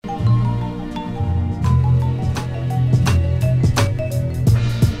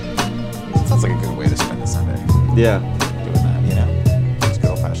Yeah. Doing that, you know? Just good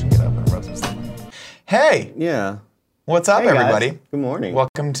old-fashioned get up and rub some stuff. Hey! Yeah. What's up, Hey, guys. everybody? Good morning.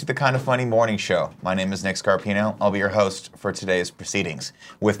 Welcome to the Kind of Funny Morning Show. My name is Nick Scarpino. I'll be your host for today's proceedings.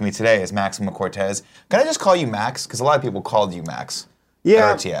 With me today is Maximo Cortez. Can I just call you Max? Because a lot of people called you Max.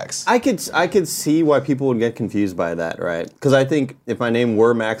 Yeah, at RTX. I could see why people would get confused by that, right? Because I think if my name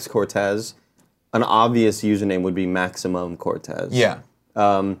were Max Cortez, an obvious username would be Maximum Cortez. Yeah.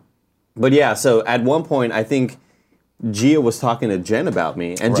 But yeah, so at one point, I think Gia was talking to Jen about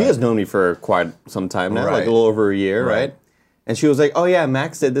me, and Right. Gia's known me for quite some time now, like Right. a little over a year, Right. right? And she was like, "Oh yeah,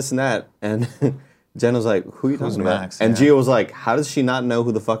 Max did this and that," and Jen was like, "Who are you Who's talking about?" Max? And Yeah. Gia was like, "How does she not know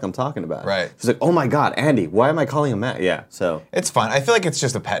who the fuck I'm talking about?" Right. She's like, "Oh my god, Andy, why am I calling him Max?" Yeah, so It's fun. I feel like it's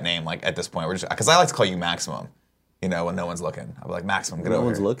just a pet name, like, at this point. We're just because I like to call you Maximum, you know, when no one's looking. I'll be like, Maximum, get over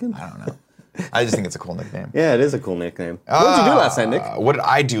one's here. looking? I don't know. I just think it's a cool nickname. yeah, it is a cool nickname. What did you do last night, Nick? What did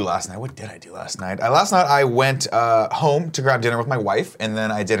I do last night? What did I do last night? Last night I went home to grab dinner with my wife, and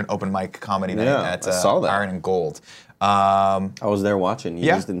then I did an open mic comedy night Yeah, at I saw that. Iron and Gold. I was there watching. You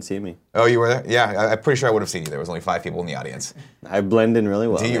yeah. just didn't see me. Oh, you were there? Yeah, I'm pretty sure I would have seen you. There was only 5 people in the audience. I blend in really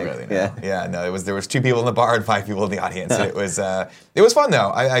well. Do you Nick. really? Know? Yeah. Yeah. No, there was 2 people in the bar and 5 people in the audience. And it was fun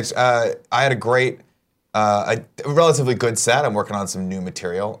though. I had a great. A relatively good set. I'm working on some new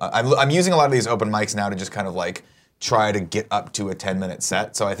material. I'm using a lot of these open mics now to just kind of like try to get up to a 10-minute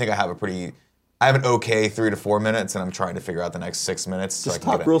set. So I think I have an okay 3 to 4 minutes, and I'm trying to figure out the next 6 minutes. So Just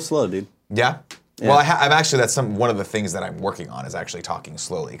I can talk real slow, dude. Yeah. Well, I'm actually one of the things that I'm working on is actually talking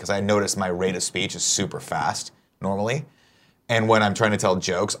slowly, because I noticed my rate of speech is super fast normally. And when I'm trying to tell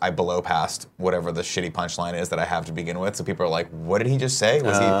jokes, I blow past whatever the shitty punchline is that I have to begin with. So people are like, "What did he just say?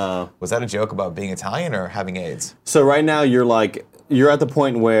 Was that a joke about being Italian or having AIDS?" So right now you're at the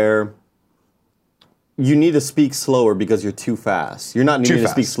point where you need to speak slower because you're too fast. You're not needing to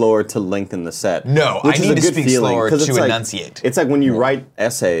speak fast. slower to lengthen the set. No, which I is need a to good speak feeling, slower 'cause to it's like- enunciate. It's like when you write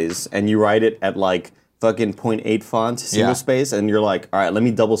essays and you write it at like fucking 0.8 font, single Yeah. space, and you're like, all right, let me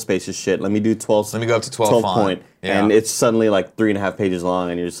double space this shit. Let me do 12. Let me go up to 12 font. point. Yeah. And it's suddenly like 3.5 pages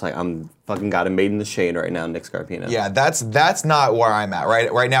long, and you're just like, I'm fucking got it made in the shade right now, Nick Scarpino. Yeah, that's not where I'm at.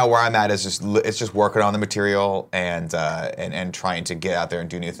 Right now, where I'm at is just working on the material and trying to get out there and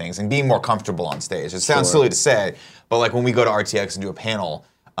do new things and being more comfortable on stage. It sounds silly to say, but like when we go to RTX and do a panel,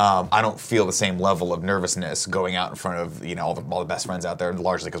 I don't feel the same level of nervousness going out in front of all the best friends out there,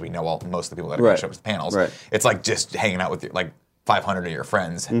 largely because we know most of the people that are going to show up at the panels. Right. It's like just hanging out with like 500 of your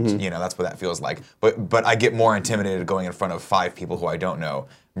friends. That's what that feels like. But I get more intimidated going in front of 5 people who I don't know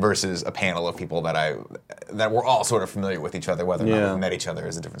versus a panel of people that we're all sort of familiar with each other. Whether or not we've met each other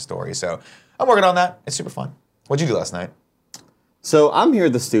is a different story. So I'm working on that. It's super fun. What'd you do last night? So I'm here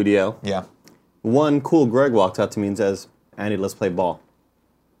at the studio. Yeah. One cool Greg walks up to me and says, Andy, let's play ball.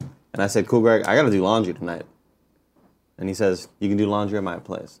 And I said, cool, Greg, I got to do laundry tonight. And he says, you can do laundry at my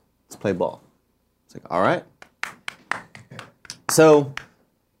place. Let's play ball. It's like, all right. So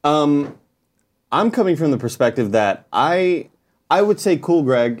I'm coming from the perspective that I would say Cool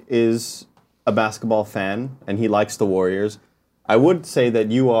Greg is a basketball fan, and he likes the Warriors. I would say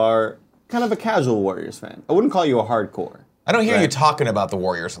that you are kind of a casual Warriors fan. I wouldn't call you a hardcore. I don't hear you talking about the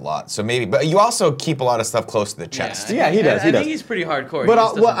Warriors a lot, so maybe. But you also keep a lot of stuff close to the chest. Yeah, he does. I think he's pretty hardcore.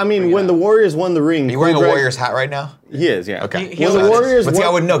 But I mean, when the Warriors won the ring, Are you wearing a Warriors hat right now? He is, yeah. Okay. When the Warriors But see, won,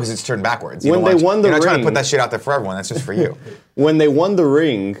 I wouldn't know because it's turned backwards. When they won the You're not trying to ring- put that shit out there for everyone. That's just for you. when they won the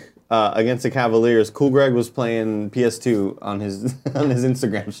ring against the Cavaliers, Cool Greg was playing PS2 on his on his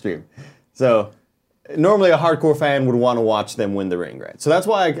Instagram stream. So normally a hardcore fan would want to watch them win the ring, right? So that's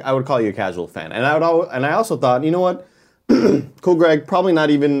why I would call you a casual fan. And I also thought, you know what? Cool Greg, probably not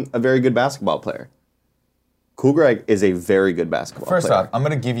even a very good basketball player. Cool Greg is a very good basketball player. First off, I'm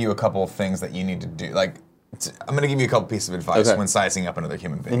going to give you a couple of things that you need to do. Like, I'm going to give you a couple pieces of advice when sizing up another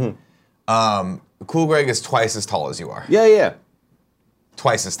human being. Cool Greg is twice as tall as you are. Yeah.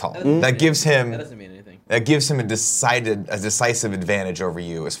 Twice as tall. That gives him. That doesn't mean anything. That gives him a decisive advantage over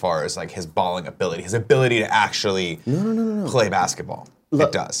you as far as like his balling ability, his ability to actually play basketball. Look,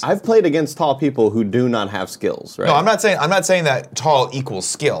 it does. I've played against tall people who do not have skills, right? No, I'm not saying that tall equals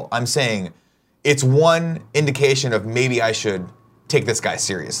skill. I'm saying it's one indication of maybe I should take this guy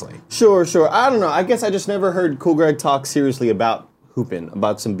seriously. Sure. I don't know. I guess I just never heard Cool Greg talk seriously about hooping,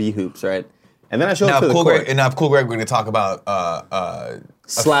 about some B hoops, right? And then I showed up to the court. Now, if Cool Greg were going to talk about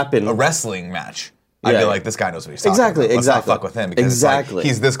slapping a wrestling match, I'd be like, this guy knows what he's talking Exactly, about. Let's exactly. not fuck with him because it's like,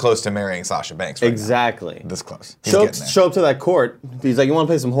 he's this close to marrying Sasha Banks right Exactly. now. This close. He's getting there. Show up to that court. He's like, you want to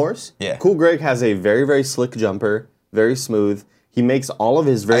play some horse? Yeah. Cool Greg has a very, very slick jumper, very smooth. He makes all of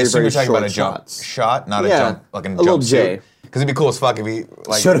his very, very you're talking short about a jump shots. shot, not a Yeah, jump, like a little jump J. suit. Because it'd be cool as fuck if he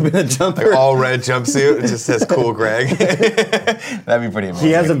like Should have been a jumper. like all red jumpsuit. It just says "Cool Greg." That'd be pretty amazing.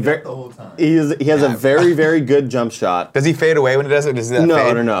 He has a very he has a very very good jump shot. Does he fade away when he does it? Does he that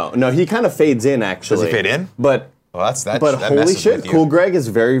fade? No. He kind of fades in actually. Does he fade in? But Well, that holy messes shit, with you. Cool Greg is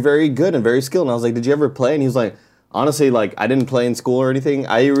very very good and very skilled. And I was like, did you ever play? And he was like, honestly, like I didn't play in school or anything.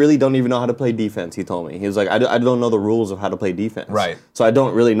 I really don't even know how to play defense. He told me he was like, I don't know the rules of how to play defense. Right. So I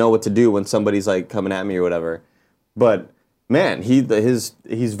don't really know what to do when somebody's like coming at me or whatever. But man, he's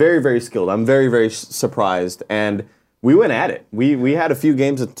very very skilled. I'm very very surprised, and we went at it. We had a few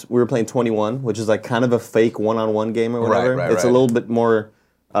games that we were playing 21, which is like kind of a fake one-on-one game or whatever. It's a little bit more,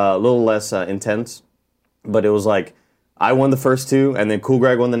 a little less intense, but it was like I won the first two, and then Cool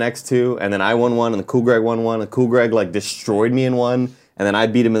Greg won the next two, and then I won one, and the Cool Greg won one, and Cool Greg like destroyed me in one, and then I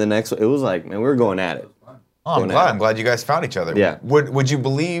beat him in the next one. It was like, man, we were going at it. Oh, I'm glad you guys found each other. Yeah. Would you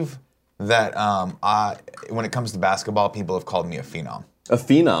believe that when it comes to basketball, people have called me a phenom? A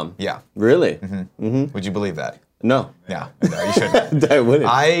phenom? Yeah. Really? Would you believe that? No. Yeah. No, you shouldn't. I wouldn't.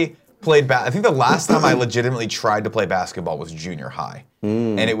 I played I think the last time I legitimately tried to play basketball was junior high.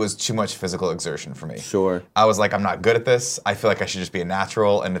 And it was too much physical exertion for me. Sure. I was like, I'm not good at this. I feel like I should just be a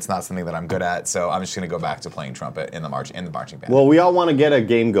natural, and it's not something that I'm good at. So I'm just going to go back to playing trumpet in the marching band. Well, we all want to get a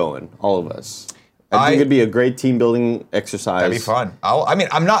game going, all of us. I think it'd be a great team building exercise. That'd be fun.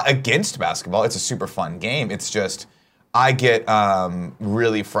 I'm not against basketball. It's a super fun game. It's just I get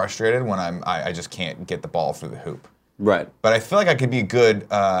really frustrated when I just can't get the ball through the hoop. Right. But I feel like I could be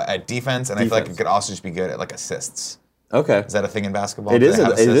good at defense, and I feel like I could also just be good at like assists. Okay. Is that a thing in basketball? It is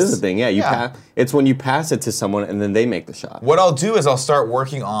a thing. Yeah. It's when you pass it to someone and then they make the shot. What I'll do is I'll start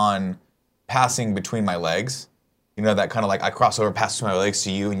working on passing between my legs. You know, that kind of like I cross over, pass between my legs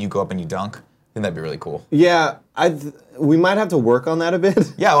to you, and you go up and you dunk. I think that'd be really cool. Yeah, we might have to work on that a bit.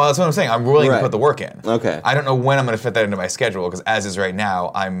 Yeah, well, that's what I'm saying. I'm willing to put the work in. Okay. I don't know when I'm going to fit that into my schedule, because as is right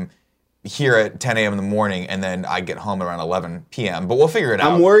now, I'm here at 10 a.m. in the morning, and then I get home around 11 p.m., but we'll figure it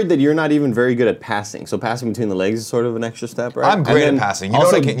out. I'm worried that you're not even very good at passing, so passing between the legs is sort of an extra step, right? I'm great at passing. You know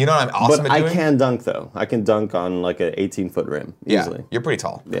what I'm awesome at doing? But I can dunk, though. I can dunk on like an 18-foot rim easily. Yeah, you're pretty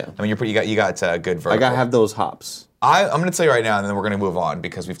tall. Yeah. I mean, you got good vertical. I got to have those hops. I'm going to tell you right now, and then we're going to move on,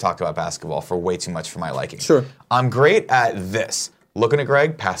 because we've talked about basketball for way too much for my liking. Sure. I'm great at this. Looking at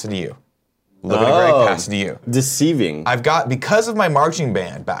Greg, pass it to you. Looking at Greg, pass it to you. Deceiving. Because of my marching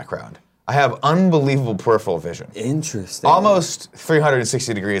band background, I have unbelievable peripheral vision. Interesting. Almost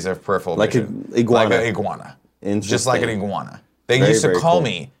 360 degrees of peripheral vision. Like an iguana. Like an iguana. Interesting. Just like an iguana. They used to call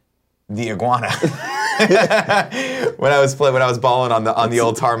me the iguana when I was balling on the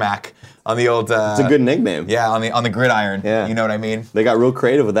old tarmac. On the old, it's a good nickname. Yeah, on the gridiron. Yeah. You know what I mean? They got real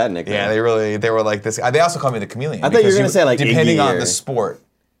creative with that nickname. Yeah, they were like this. They also called me the chameleon. I thought you were going to say like depending Iggy on the sport,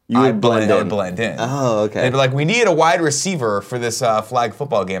 I would blend in. Oh, okay. They'd be like, we need a wide receiver for this flag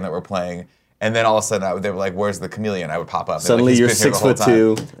football game that we're playing, and then all of a sudden they were like, where's the chameleon? I would pop up. Suddenly you're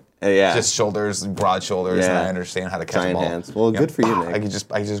 6'2". Yeah. Just shoulders, broad shoulders, and I understand how to catch Giant the ball. hands. Well, good for you, Nick. I could just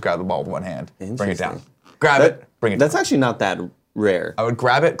grab the ball with one hand, bring it down, grab it, bring it down. That's actually not that rare. I would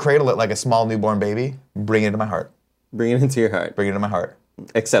grab it, cradle it like a small newborn baby, bring it into my heart. Bring it into your heart. Bring it into my heart.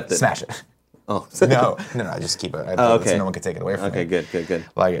 Accept it. Smash it. Oh. No, just keep it. Okay. So no one can take it away from me. Okay, good.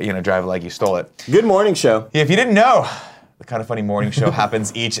 Like, drive it like you stole it. Good morning show. Yeah, if you didn't know, the Kind of Funny morning show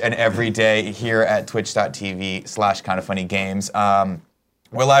happens each and every day here at twitch.tv/kindoffunnygames.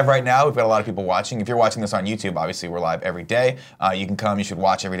 We're live right now. We've got a lot of people watching. If you're watching this on YouTube, obviously we're live every day. You can come. You should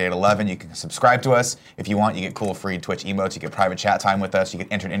watch every day at 11. You can subscribe to us. If you want, you get cool free Twitch emotes. You get private chat time with us. You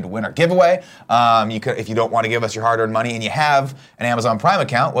get entered into win our giveaway. If you don't want to give us your hard-earned money and you have an Amazon Prime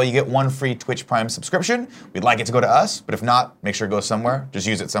account, well, you get one free Twitch Prime subscription. We'd like it to go to us, but if not, make sure it goes somewhere. Just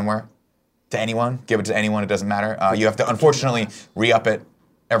use it somewhere. To anyone. Give it to anyone. It doesn't matter. You have to, unfortunately, re-up it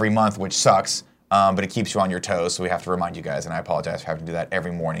every month, which sucks. But it keeps you on your toes, so we have to remind you guys, and I apologize for having to do that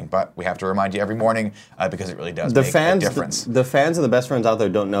every morning. But we have to remind you every morning because it really does make a difference. The fans and the best friends out there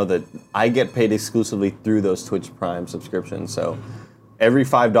don't know that I get paid exclusively through those Twitch Prime subscriptions. So every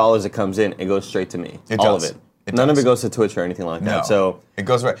 $5 that comes in, it goes straight to me. All of it. None of it goes to Twitch or anything like that. So it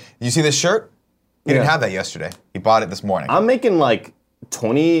goes right. You see this shirt? He didn't have that yesterday. He bought it this morning. I'm making like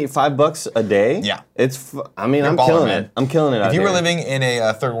 $25 a day. Yeah, I'm killing it. I'm killing it. If you were living in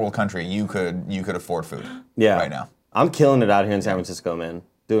a third world country, you could afford food. Yeah, right now. I'm killing it out here in San Francisco, man.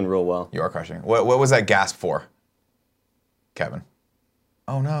 Doing real well. You are crushing it. What was that gasp for, Kevin?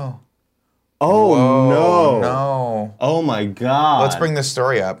 Oh no. Oh Whoa, no. Oh my God. Let's bring this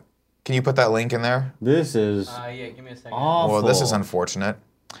story up. Can you put that link in there? This is yeah, give me a second. awful. Well, this is unfortunate.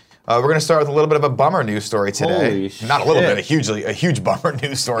 We're going to start with a little bit of a bummer news story today. Holy Not a little shit. bit, a huge bummer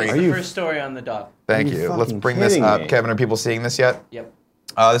news story. It's the first story on the dock. Thank Are you you. Let's fucking bring this kidding up. me? Kevin, are people seeing this yet? Yep.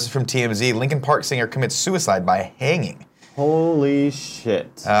 This is from TMZ. Linkin Park singer commits suicide by hanging. Holy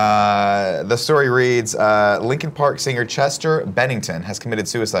shit. The story reads, Linkin Park singer Chester Bennington has committed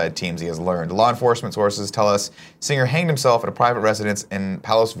suicide, TMZ has learned. Law enforcement sources tell us singer hanged himself at a private residence in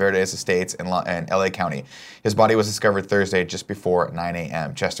Palos Verdes Estates in LA County. His body was discovered Thursday just before 9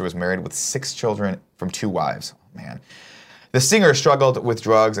 a.m. Chester was married with 6 children from 2 wives. Oh, man. The singer struggled with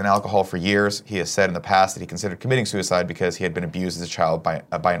drugs and alcohol for years. He has said in the past that he considered committing suicide because he had been abused as a child by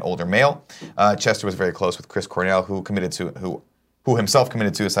an older male. Chester was very close with Chris Cornell, who himself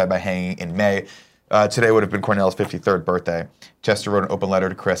committed suicide by hanging in May. Today would have been Cornell's 53rd birthday. Chester wrote an open letter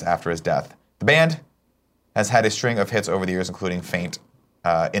to Chris after his death. The band has had a string of hits over the years, including Faint,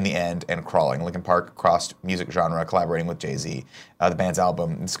 In the End, and Crawling. Linkin Park crossed music genre, collaborating with Jay-Z. The band's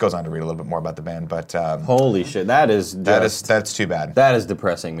album, this goes on to read a little bit more about the band, but... Holy shit, that's too bad. That is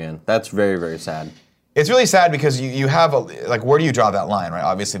depressing, man. That's very, very sad. It's really sad because you have, where do you draw that line, right?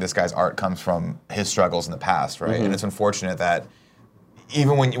 Obviously, this guy's art comes from his struggles in the past, right? Mm-hmm. And it's unfortunate that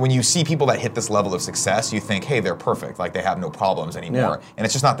even when you see people that hit this level of success, you think, hey, they're perfect, like they have no problems anymore. Yeah. And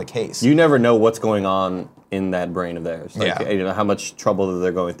it's just not the case. You never know what's going on in that brain of theirs. Like, Yeah. you know, how much trouble that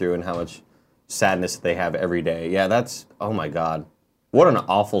they're going through and how much sadness they have every day. Yeah, that's, oh my God. What an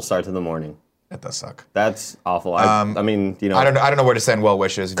awful start to the morning. It does suck. That's awful. I mean, you know. I don't know where to send well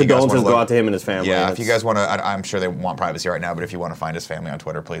wishes. Condolences go out to him and his family. Yeah, if you guys want to, I'm sure they want privacy right now, but if you want to find his family on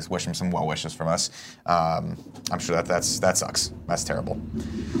Twitter, please wish him some well wishes from us. I'm sure that sucks. That's terrible.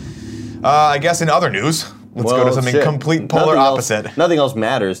 I guess in other news, let's go to something complete polar opposite. Nothing else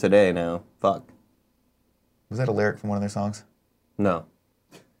matters today now. Fuck. Was that a lyric from one of their songs? No.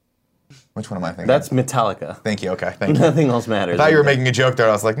 Which one am I thinking? That's Metallica. Thank you, okay, thank you. Nothing else matters. I thought you were making a joke there.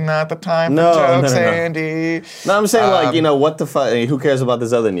 I was like, not the time for jokes, Andy. No, I'm saying like, you know, what the fuck, who cares about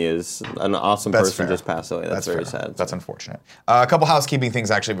this other news? An awesome person fair. just passed away. That's very sad. That's unfortunate. A couple housekeeping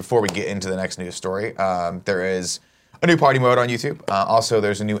things, actually, before we get into the next news story. There is a new party mode on YouTube. Also,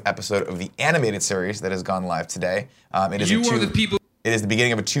 there's a new episode of the animated series that has gone live today. It is the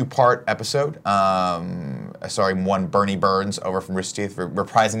beginning of a 2-part episode. Starring one Bernie Burns over from Rooster Teeth,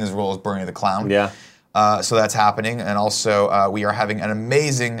 reprising his role as Bernie the Clown. Yeah. So that's happening. And also, we are having an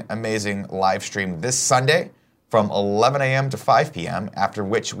amazing, amazing live stream this Sunday from 11 a.m. to 5 p.m., after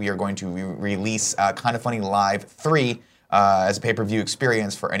which we are going to release Kinda Funny Live 3 as a pay-per-view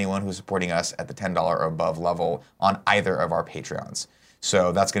experience for anyone who's supporting us at the $10 or above level on either of our Patreons.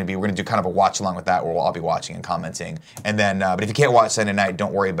 So that's going to be, we're going to do kind of a watch along with that where we'll all be watching and commenting. And then, but if you can't watch Sunday night,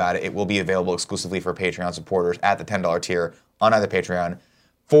 don't worry about it. It will be available exclusively for Patreon supporters at the $10 tier on either Patreon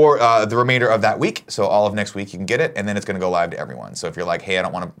for the remainder of that week. So all of next week you can get it, and then it's going to go live to everyone. So if you're like, hey, I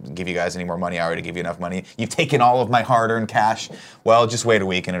don't want to give you guys any more money, I already give you enough money. You've taken all of my hard-earned cash. Well, just wait a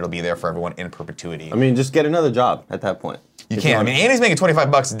week and it'll be there for everyone in perpetuity. I mean, just get another job at that point. You can. I mean, Andy's making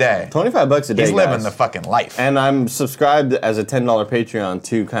 $25 a day. $25 a day, He's living guys. the fucking life. And I'm subscribed as a $10 Patreon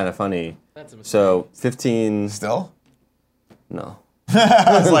to Kinda Funny. That's a mistake. So 15. Still? No.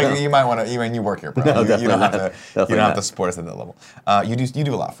 It's like you might want to. You work here, bro. No, you don't definitely have not. to. You Definitely don't have to not. support us at that level. You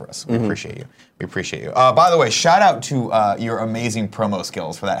do a lot for us. We appreciate you. We appreciate you. By the way, shout out to your amazing promo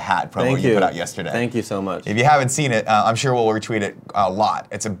skills for that hat promo Thank you you put out yesterday. Thank you so much. If you haven't seen it, I'm sure we'll retweet it a lot.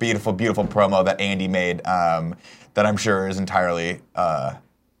 It's a beautiful, beautiful promo that Andy made that I'm sure is entirely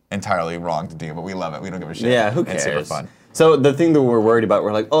wrong to do, but we love it. We don't give a shit. Yeah, who cares? It's super fun. So the thing that we're worried about,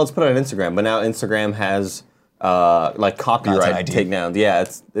 we're like, oh, let's put it on Instagram. But now Instagram has like copyright ID. takedowns. Yeah,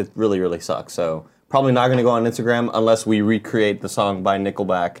 it really, really sucks. So probably not going to go on Instagram unless we recreate the song by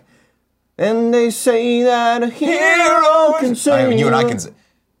Nickelback. And they say that a hero can save You and I can.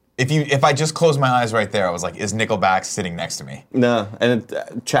 If I just close my eyes right there, I was like, is Nickelback sitting next to me? No, and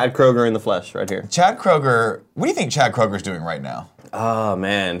Chad Kroeger in the flesh right here. Chad Kroeger, what do you think Chad Kroeger's doing right now? Oh,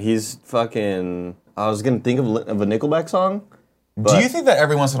 man, he's fucking... I was going to think of a Nickelback song. Do you think that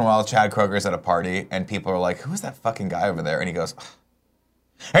every once in a while Chad Kroeger's at a party and people are like, who's that fucking guy over there? And he goes,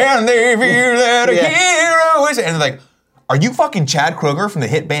 and they feel that a hero is... And they're like, are you fucking Chad Kroeger from the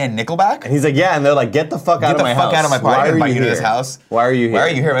hit band Nickelback? And he's like, yeah, and they're like, get the fuck out of my house. Get the fuck out of my party. Why are invite you you to here? this house. Why are you here? Why are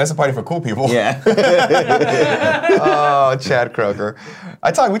you here? That's a party for cool people. Yeah. Oh, Chad Kroeger.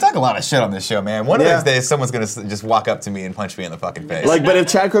 We talk a lot of shit on this show, man. One of these days, someone's gonna just walk up to me and punch me in the fucking face. Like, but if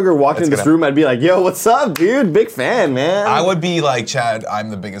Chad Kroeger walked in this room, I'd be like, yo, what's up, dude? Big fan, man. I would be like, Chad, I'm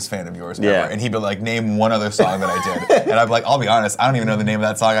the biggest fan of yours ever. And he'd be like, name one other song that I did. And I'd be like, I'll be honest, I don't even know the name of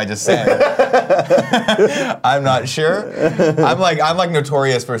that song I just sang. I'm not sure. I'm like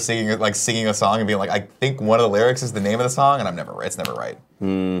notorious for singing a song and being like, I think one of the lyrics is the name of the song, and it's never right.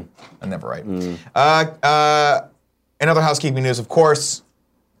 I'm never right. Another housekeeping news, of course.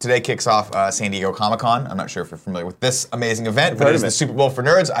 Today kicks off San Diego Comic-Con. I'm not sure if you're familiar with this amazing event, but it is the Super Bowl for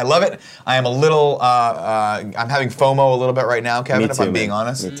nerds. I love it. I am a little, I'm having FOMO a little bit right now, Kevin, if I'm being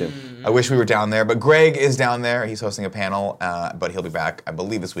honest. Me too. I wish we were down there, but Greg is down there. He's hosting a panel, but he'll be back, I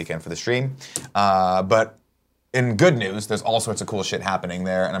believe, this weekend for the stream. But in good news, there's all sorts of cool shit happening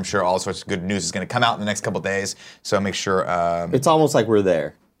there, and I'm sure all sorts of good news is going to come out in the next couple days, so make sure... it's almost like we're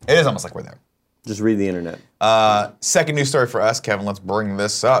there. It is almost like we're there. Just read the internet. Second news story for us, Kevin. Let's bring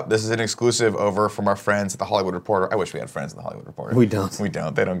this up. This is an exclusive over from our friends at the Hollywood Reporter. I wish we had friends at the Hollywood Reporter. We don't. We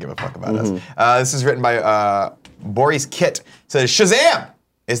don't. They don't give a fuck about us. This is written by Boris Kitt. It says, Shazam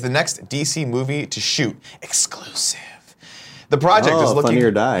is the next DC movie to shoot. Exclusive. The project is looking... Funny or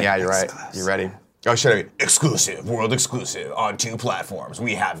Die. Yeah, you're right. You ready? Oh, should I be? Exclusive. World exclusive. On 2 platforms.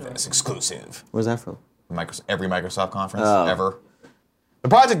 We have this. Exclusive. Where's that from? Every Microsoft conference ever. The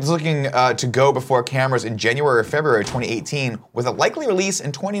project is looking to go before cameras in January or February 2018 with a likely release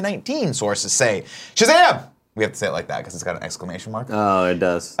in 2019, sources say. Shazam! We have to say it like that because it's got an exclamation mark. Oh, it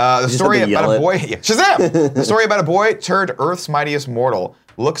does. The story about a boy... Yeah, Shazam! The story about a boy turned Earth's mightiest mortal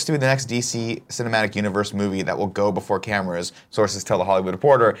looks to be the next DC Cinematic Universe movie that will go before cameras, sources tell The Hollywood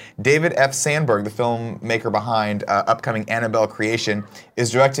Reporter. David F. Sandberg, the filmmaker behind upcoming Annabelle creation,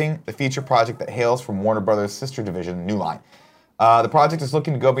 is directing the feature project that hails from Warner Brothers' sister division, New Line. The project is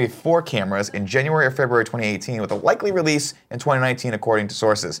looking to go before cameras in January or February 2018 with a likely release in 2019, according to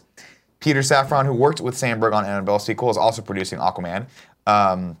sources. Peter Safran, who worked with Sandberg on Annabelle sequel, is also producing Aquaman.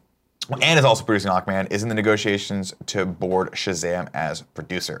 Is in the negotiations to board Shazam as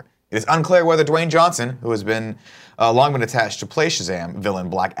producer. It is unclear whether Dwayne Johnson, who has been long been attached to play Shazam villain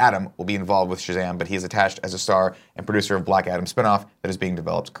Black Adam, will be involved with Shazam, but he is attached as a star and producer of Black Adam spinoff that is being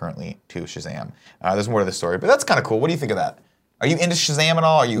developed currently to Shazam. There's more to the story, but that's kind of cool. What do you think of that? Are you into Shazam at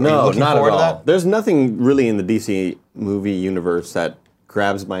all? Are you looking forward to that? There's nothing really in the DC movie universe that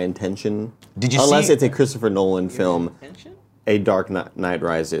grabs my attention. Did you Unless see... it's a Christopher Nolan film, A Dark Knight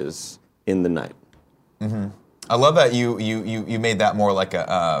Rises in the night. Mm-hmm. I love that you made that more like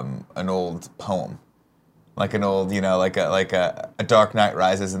an old poem. Like an old, like a Dark Knight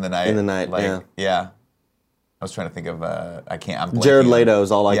Rises in the night. In the night, Yeah. I was trying to think of, I'm blanking. Jared Leto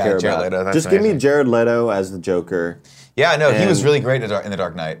is all I care Jared about. Leto, just give me Jared Leto as the Joker. Yeah, no, he was really great in The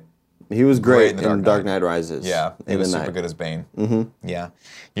Dark Knight. He was great in Dark Knight Rises. Yeah, he was super good as Bane. Mm-hmm. Yeah.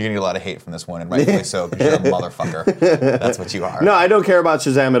 You're going to get a lot of hate from this one, and rightfully so, because you're a motherfucker. That's what you are. No, I don't care about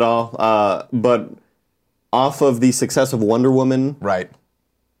Shazam at all, but off of the success of Wonder Woman... Right.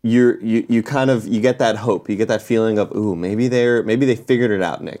 You get that hope. You get that feeling of, ooh, maybe they figured it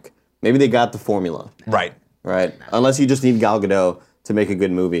out, Nick. Maybe they got the formula. Right. Right? Unless you just need Gal Gadot to make a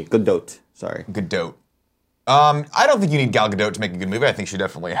good movie. Gadot, sorry. Gadot. I don't think you need Gal Gadot to make a good movie. I think she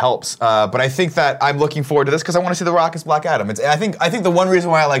definitely helps. But I think that I'm looking forward to this because I want to see The Rock as Black Adam. I think the one reason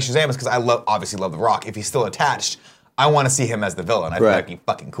why I like Shazam is because I obviously love The Rock. If he's still attached, I want to see him as the villain. I think that'd be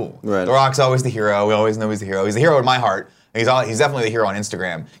fucking cool. Right. The Rock's always the hero. We always know he's the hero. He's the hero in my heart. He's definitely the hero on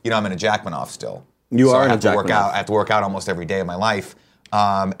Instagram. I'm in a Jackmanoff still. I have to work out almost every day of my life.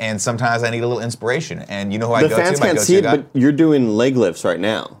 And sometimes I need a little inspiration. And you know who I go to? The fans can't see it, but you're doing leg lifts right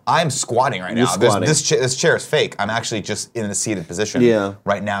now. I'm squatting right now. Squatting. This chair is fake. I'm actually just in a seated position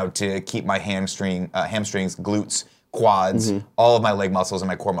right now to keep my hamstrings, glutes, quads, all of my leg muscles and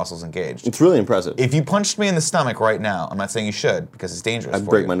my core muscles engaged. It's really impressive. If you punched me in the stomach right now, I'm not saying you should because it's dangerous I'd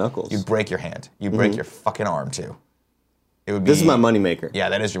break my knuckles. You'd break your hand. You'd break your fucking arm too. It would be, this is my moneymaker. Yeah,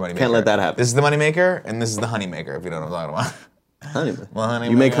 that is your moneymaker. Can't let that happen. This is the moneymaker, and this is the honeymaker, if you don't know what I'm talking about. Honey.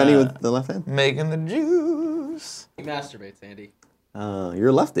 You make honey with the left hand? Making the juice. He masturbates, Andy. You're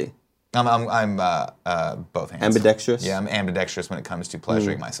a lefty. I'm both hands. Ambidextrous? Yeah, I'm ambidextrous when it comes to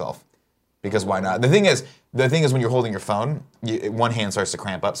pleasuring myself. Because why not? The thing is when you're holding your phone, one hand starts to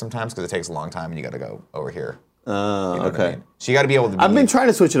cramp up sometimes because it takes a long time and you got to go over here. You know okay. I mean? So you got to be able to be I've been trying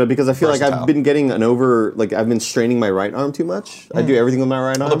to switch it up because I feel like I've been getting I've been straining my right arm too much. I do everything with my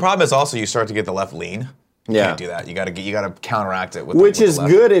right arm. Well, the problem is also you start to get the left lean. You can't do that. You got to counteract it with Which the is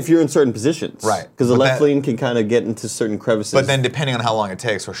left. good if you're in certain positions. Right. Because the left lean can kind of get into certain crevices. But then depending on how long it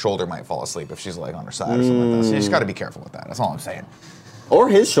takes, her shoulder might fall asleep if she's like on her side or something like that. So you just got to be careful with that. That's all I'm saying. Or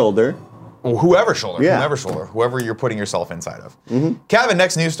his shoulder. Well, whoever's shoulder. Yeah. Whoever you're putting yourself inside of. Kevin,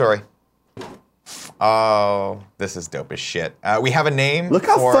 next news story. Oh, this is dope as shit. We have a name. Look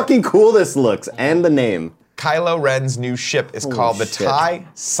how fucking cool this looks. And the name. Kylo Ren's new ship is called the TIE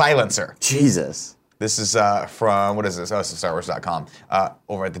Silencer. Jesus. This is from, what is this? Oh, this is StarWars.com.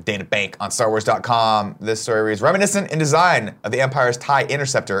 Over at the data bank on StarWars.com, this story reads, reminiscent in design of the Empire's TIE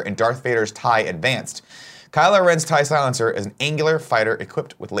Interceptor and Darth Vader's TIE Advanced. Kylo Ren's TIE Silencer is an angular fighter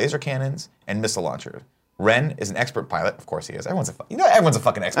equipped with laser cannons and missile launchers. Ren is an expert pilot. Of course he is. Everyone's a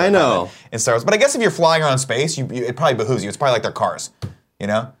fucking expert pilot in Star Wars. But I guess if you're flying around space, it probably behooves you. It's probably like their cars, you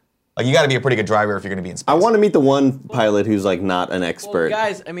know? Like, you got to be a pretty good driver if you're going to be in space. I want to meet the one pilot who's, like, not an expert. Well,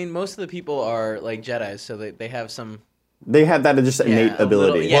 guys, I mean, most of the people are, like, Jedis, so they have some... They have that just innate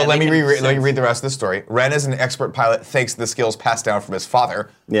ability. Well, let me read the rest of the story. Ren is an expert pilot thanks to the skills passed down from his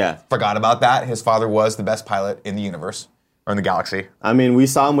father. Yeah. Forgot about that. His father was the best pilot in the universe, or in the galaxy. I mean, we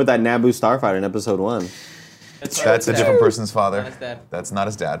saw him with that Naboo starfighter in episode 1. That's a different person's father. Not his dad. That's not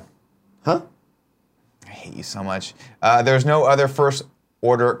his dad. Huh? I hate you so much. There's no other first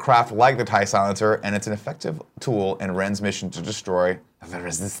order craft like the TIE Silencer, and it's an effective tool in Ren's mission to destroy the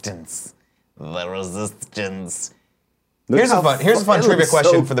Resistance. The Resistance. Here's a fun trivia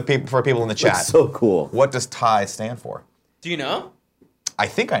question for people in the chat. So cool. What does TIE stand for? Do you know? I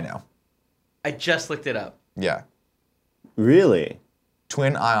think I know. I just looked it up. Yeah. Really?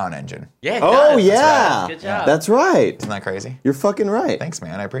 Twin ion engine. Yeah. It Oh, does. yeah. That's right. Good job. That's right. Isn't that crazy? You're fucking right. Thanks,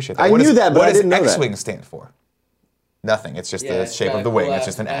 man. I appreciate that. I knew that, but I didn't know What that. does X-Wing stand for? Nothing. It's just the shape of the wing. It's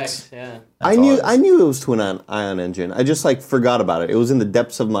just an X. Yeah. I knew it was twin ion engine. I just like forgot about it. It was in the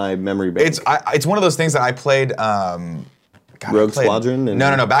depths of my memory bank. It's one of those things that I played. Rogue Squadron. And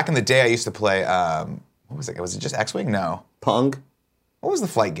No. Back in the day, I used to play. What was it? Was it just X-wing? No. Pong. What was the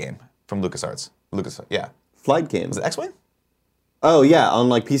flight game from LucasArts? Yeah. Flight game. Was it X-wing? Oh yeah, on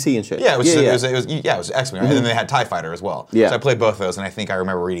like PC and shit. Yeah, it was X-wing, right? And then they had TIE Fighter as well. Yeah. So I played both of those, and I think I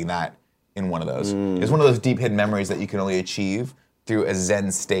remember reading that in one of those. It was one of those deep hidden memories that you can only achieve through a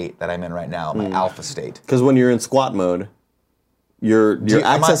Zen state that I'm in right now, my alpha state. Because when you're in squat mode, you're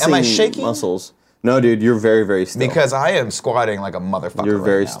accessing am I shaking? muscles. No, dude, you're very, very still. Because I am squatting like a motherfucker. You're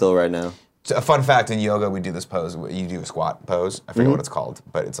very right now. still right now. So a fun fact, in yoga, we do this pose. You do a squat pose. I forget what it's called,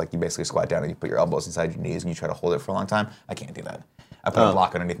 but it's like you basically squat down and you put your elbows inside your knees and you try to hold it for a long time. I can't do that. I put a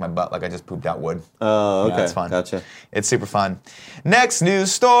block underneath my butt like I just pooped out wood. Oh, okay. Yeah, it's fun. Gotcha. It's super fun. Next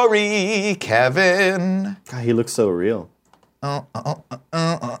news story, Kevin. God, he looks so real. Up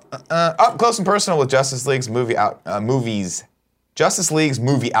close and personal with Justice League's movies. Justice League's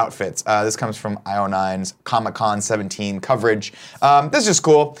movie outfits. This comes from IO9's Comic-Con 17 coverage. This is just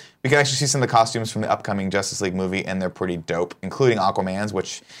cool. We can actually see some of the costumes from the upcoming Justice League movie, and they're pretty dope, including Aquaman's,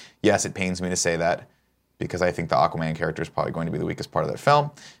 which, yes, it pains me to say that, because I think the Aquaman character is probably going to be the weakest part of that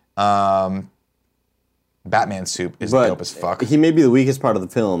film. Batman's suit is dope as fuck. He may be the weakest part of the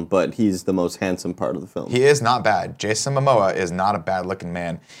film, but he's the most handsome part of the film. He is not bad. Jason Momoa is not a bad-looking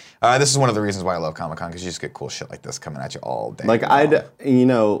man. This is one of the reasons why I love Comic-Con, because you just get cool shit like this coming at you all day. Like,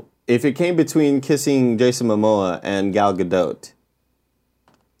 if it came between kissing Jason Momoa and Gal Gadot,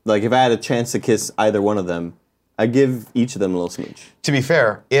 like, if I had a chance to kiss either one of them, I'd give each of them a little smooch. To be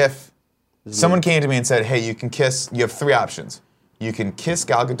fair, if someone came to me and said, hey, you have 3 options. You can kiss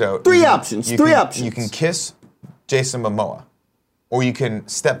Gal Gadot. Three options. You can kiss Jason Momoa. Or you can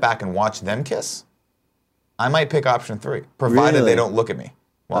step back and watch them kiss. I might pick option 3, provided they don't look at me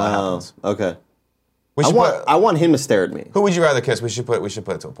while it happens. Okay. I want him to stare at me. Who would you rather kiss? We should put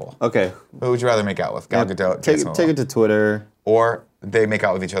it to a poll. Okay. Who would you rather make out with? Gal Gadot, Jason Momoa? Take it to Twitter. Or they make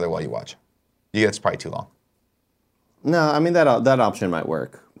out with each other while you watch. It's probably too long. No, I mean that option might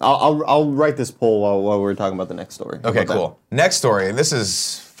work. I'll write this poll while we're talking about the next story. Okay, cool. Next story. This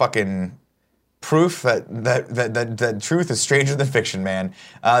is fucking proof that truth is stranger than fiction, man.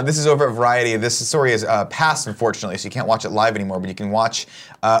 This is over at Variety. This story is past, unfortunately, so you can't watch it live anymore, but you can watch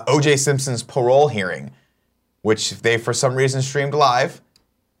O.J. Simpson's parole hearing, which they, for some reason, streamed live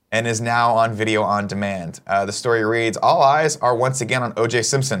and is now on video on demand. The story reads, all eyes are once again on O.J.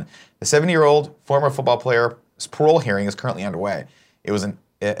 Simpson. The 70-year-old former football player's parole hearing is currently underway. It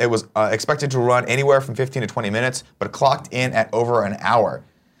was expected to run anywhere from 15 to 20 minutes, but clocked in at over an hour.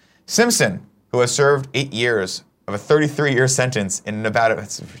 Simpson, who has served 8 years of a 33-year sentence in Nevada,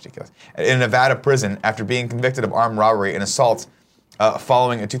 it's ridiculous, in a Nevada prison after being convicted of armed robbery and assault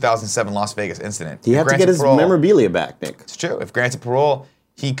following a 2007 Las Vegas incident. He had to get his memorabilia back, Nick. It's true. If granted parole,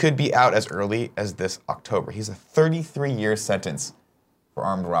 he could be out as early as this October. He's a 33-year sentence for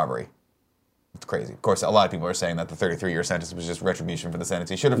armed robbery. It's crazy. Of course, a lot of people are saying that the 33-year sentence was just retribution for the sentence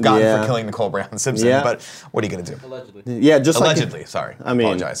he should have gotten for killing Nicole Brown Simpson, but what are you going to do? Allegedly. Yeah, just Allegedly, sorry. I mean,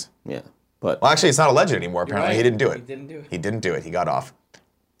 apologize. Yeah, but... Well, actually, it's not alleged anymore, apparently. Right. He didn't do it. He didn't do it. He didn't do it. He got off.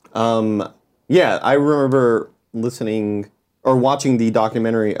 Yeah, I remember listening or watching the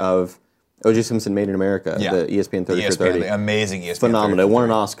documentary of O.J. Simpson Made in America, Yeah. the ESPN 30 for ESPN, 30. the amazing ESPN. Phenomenal. 30 It for won an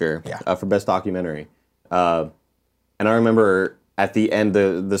 30. Oscar Yeah. for Best Documentary. And I remember at the end,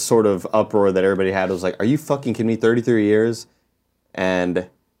 the sort of uproar that everybody had was like, are you fucking kidding me? 33 years? And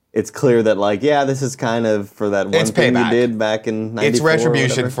it's clear that, like, yeah, this is kind of for that one It's thing you payback. did back in 94 It's or retribution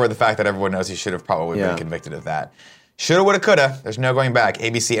whatever. for the fact that everyone knows he should have probably Yeah. been convicted of that. Shoulda, woulda, coulda. There's no going back.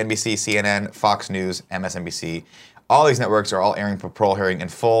 ABC, NBC, CNN, Fox News, MSNBC. All these networks are all airing the parole hearing in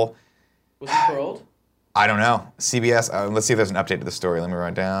full. Was he paroled? I don't know. CBS, let's see if there's an update to the story. Let me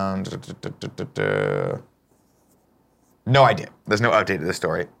run down. No idea. There's no update to the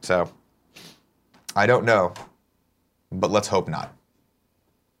story. So, I don't know. But let's hope not.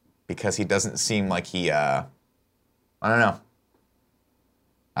 Because he doesn't seem like he, I don't know.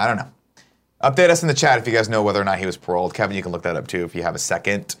 Update us in the chat if you guys know whether or not he was paroled. Kevin, you can look that up too if you have a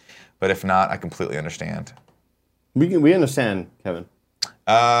second. But if not, I completely understand. We understand, Kevin.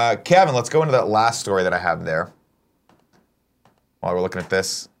 Kevin, let's go into that last story that I have there. While we're looking at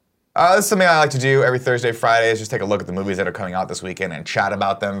this. This is something I like to do every Thursday, Friday, is just take a look at the movies that are coming out this weekend and chat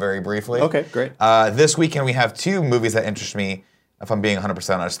about them very briefly. Okay, great. This weekend we have 2 movies that interest me. If I'm being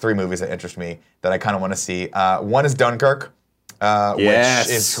 100% honest, 3 movies that interest me that I kind of want to see. One is Dunkirk, Yes.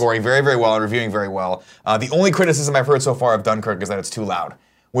 which is scoring very, very well and reviewing very well. The only criticism I've heard so far of Dunkirk is that it's too loud,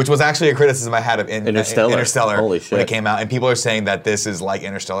 which was actually a criticism I had of Interstellar Holy when it shit. came out. And people are saying that this is like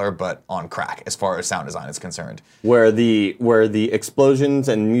Interstellar, but on crack as far as sound design is concerned. Where the explosions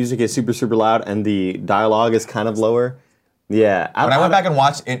and music is super, super loud and the dialogue is kind of lower. Yeah. When I went back and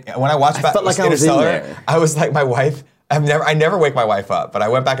watched felt like I was in Interstellar, there. I was like my wife. I never wake my wife up, but I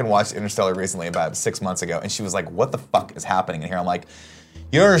went back and watched Interstellar recently, about 6 months ago, and she was like, "What the fuck is happening in here?" I'm like,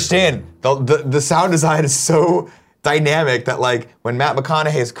 "You don't understand. The sound design is so dynamic that like when Matt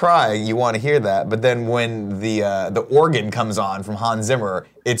McConaughey's crying, you want to hear that, but then when the organ comes on from Hans Zimmer,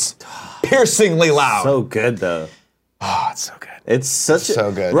 it's piercingly loud." So good, though. Oh, it's so good. It's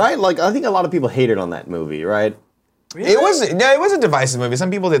so good. Right? Like, I think a lot of people hated on that movie, right? Really? It was a divisive movie. Some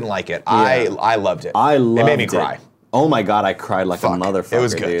people didn't like it. I loved it. I loved it. It made me cry. Oh my god, I cried like Fuck. a motherfucker, It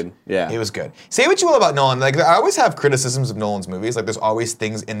was good. dude. Yeah. It was good. Say what you will about Nolan. Like, I always have criticisms of Nolan's movies. Like, there's always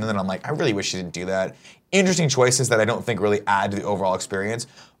things in them that I'm like, I really wish he didn't do that. Interesting choices that I don't think really add to the overall experience.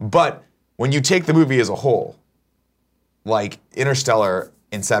 But when you take the movie as a whole, like Interstellar,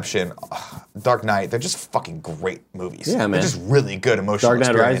 Inception, Dark Knight, they're just fucking great movies. Yeah, man. They're just really good emotional Dark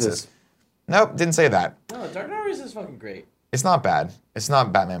Knight experiences. Rises. Nope, didn't say that. No, Dark Knight Rises is fucking great. It's not bad. It's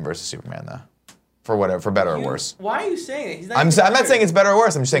not Batman versus Superman, though. For better or worse. Why are you saying it? He's not I'm not saying it's better or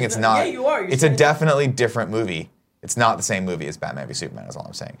worse. I'm just saying it's not. Yeah, you are. You're It's a saying- definitely different movie. It's not the same movie as Batman v Superman. Is all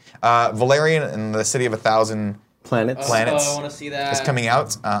I'm saying. Valerian and the City of a Thousand Planets. Planets. Oh, I want to see that. is coming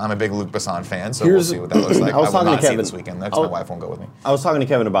out. I'm a big Luc Besson fan, so Here's- we'll see what that looks like. I was will talking to not see it Kevin. this weekend, though, because my wife won't go with me. I was talking to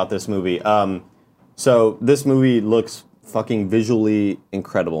Kevin about this movie. So this movie looks fucking visually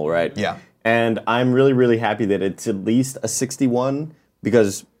incredible, right? Yeah. And I'm really, really happy that it's at least a 61,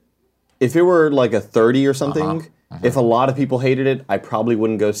 because if it were like a 30 or something, if a lot of people hated it, I probably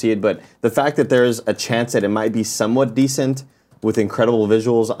wouldn't go see it. But the fact that there's a chance that it might be somewhat decent with incredible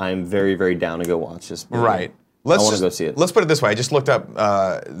visuals, I'm very, very down to go watch this movie. Right. I want to go see it. Let's put it this way. I just looked up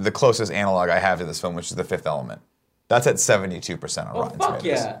the closest analog I have to this film, which is The Fifth Element. That's at 72% on Oh, Rotten fuck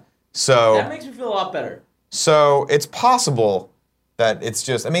Tomatoes. yeah. So That makes me feel a lot better. So it's possible that it's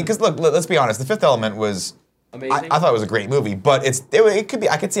just. I mean, because look, let's be honest. The Fifth Element was. Amazing. I thought it was a great movie, but it could be.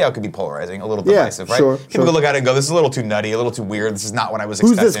 I could see how it could be polarizing, a little divisive, right? sure, People could look at it and go, "This is a little too nutty, a little too weird. This is not what I was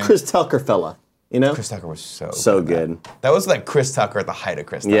Who's expecting." this Chris Tucker fella? You know? Chris Tucker was So good. That was like Chris Tucker at the height of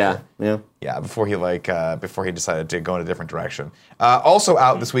Chris Tucker. Yeah. Yeah, before he decided to go in a different direction. Also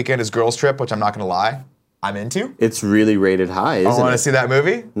out this weekend is Girls Trip, which I'm not going to lie, I'm into. It's really rated high, isn't I want to it? see that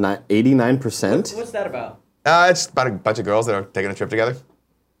movie. 89%? What's that about? It's about a bunch of girls that are taking a trip together.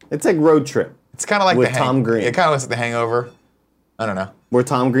 It's like Road Trip, It's kind of like With Tom Green. It kind of looks like The Hangover. I don't know. where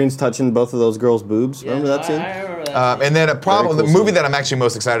Tom Green's touching both of those girls' boobs. Remember that scene? I remember that. And then cool the movie scene. that I'm actually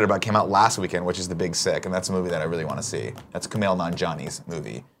most excited about came out last weekend, which is The Big Sick, and that's a movie that I really want to see. That's Kumail Nanjiani's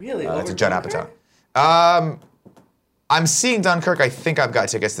movie. Really? It's Over a Judd Dunkirk? Apatow. I'm seeing Dunkirk. I think I've got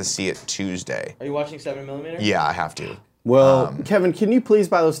tickets to see it Tuesday. Are you watching 7mm? Yeah, I have to. Well, Kevin, can you please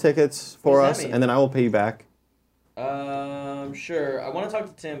buy those tickets for What does us, that mean? and then I will pay you back? Sure. I want to talk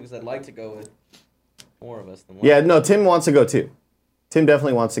to Tim because I'd like to go with more of us than one. Yeah, no, Tim wants to go too. Tim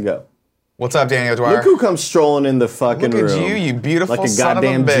definitely wants to go. What's up, Danny O'Dwyer? Look who comes strolling in the fucking Look room. at you beautiful Like a son of a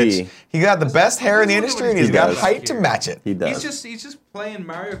goddamn bitch. G. He got the best hair in the industry, and he's got does. height to match it. He does. He's just playing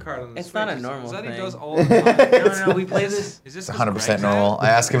Mario Kart on the It's Switch. not a Is normal that thing. he does all the time? No, we play this. Is this It's 100% normal. I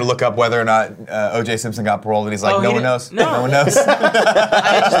asked him to look up whether or not O.J. Simpson got paroled, and he's like, Oh, no he one didn't- knows. no. No one knows.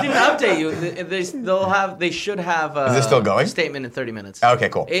 I just didn't update you. They should have. Is it still going? Statement in 30 minutes. Okay,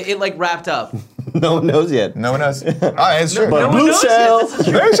 cool. It like wrapped up. No one knows yet. No one knows. All right, it's true. But No one Blue knows yet. Shell. This is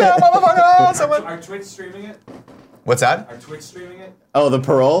true. Blue Shell, motherfucker! Someone. Are Twitch streaming it? What's that? Are Twitch streaming it? Oh, the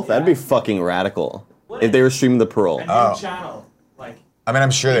parole? That'd be fucking radical. If they were streaming the parole. A Oh. new channel. Like, I mean,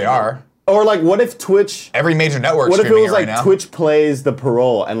 I'm sure they are. Or like, what if Twitch... Every major network What if it streaming was right like now. Twitch plays the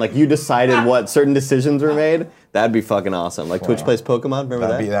parole and like you decided what certain decisions were made? That'd be fucking awesome. Like Twitch plays Pokemon, remember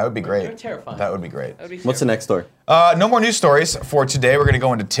that? That would be great. They're terrifying. That would be great. That would be What's the next story? No more news stories for today. We're going to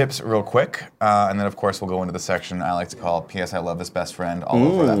go into tips real quick. And then, of course, we'll go into the section I like to call P.S. I Love This Best Friend, all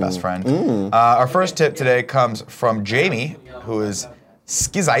over that best friend. Our first tip today comes from Jamie, who is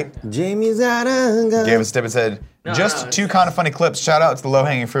Skizite. Jamie's got a gun. Gave us a tip and said, just two kind of funny clips. Shout out to the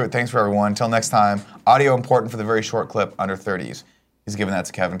low-hanging fruit. Thanks for everyone. Until next time, audio important for the very short clip, under 30s. He's giving that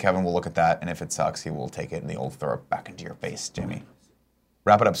to Kevin. Kevin will look at that, and if it sucks, he will take it and he'll throw it back into your face, Jimmy.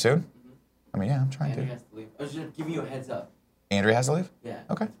 Wrap it up soon? I mean, yeah, I'm trying to. Andrew has to leave. I was just giving you a heads up. Andrea has to leave? Yeah.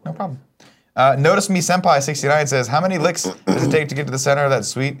 Okay, no problem. Notice Me Senpai69 says, how many licks does it take to get to the center of that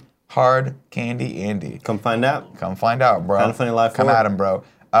sweet, hard candy Andy? Come find out. Come find out, bro. Kinda Funny Live Come 4. at him, bro.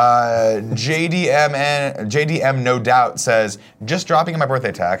 JDM No Doubt says, just dropping in my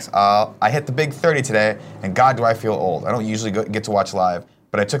birthday tax. I hit the big 30 today, and God, do I feel old. I don't usually get to watch live,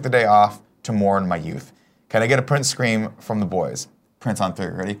 but I took the day off to mourn my youth. Can I get a Prince scream from the boys? Prince on 3.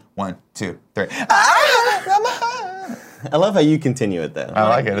 Ready? 1, 2, 3. I love how you continue it though. I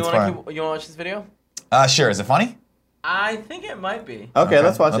like it. You It's wanna fun. you want to watch this video? Sure. Is it funny? I think it might be. Okay,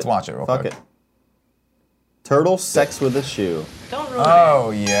 let's watch it. Let's watch it real Fuck quick. it. Turtle sex with a shoe. Don't ruin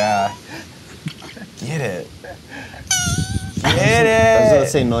Oh, yeah. Get it. Get Those are the it.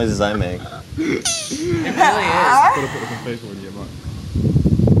 same noises I make. it. It really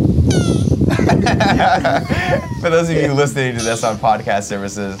For those of you listening to this on podcast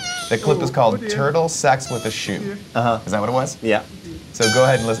services, the clip is called Turtle Sex with a Shoe. Is that what it was? Yeah. So go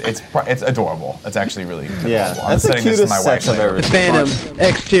ahead and listen. It's adorable. It's actually really adorable. Yeah. I'm That's the sending this to cutest my wife sex I've later. ever seen. Phantom I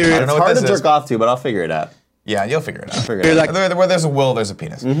exterior. don't know It's what hard to this is. jerk off to, but I'll figure it out. Yeah, you'll figure it out. Figure it out. Where there's a will, there's a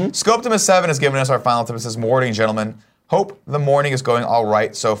penis. Scoptimus7 has given us our final tip. It says, morning, gentlemen. Hope the morning is going all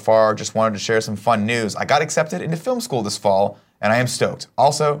right so far. Just wanted to share some fun news. I got accepted into film school this fall, and I am stoked.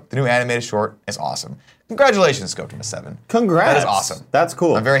 Also, the new animated short is awesome. Congratulations, Scoptimus7. Congrats. That is awesome. That's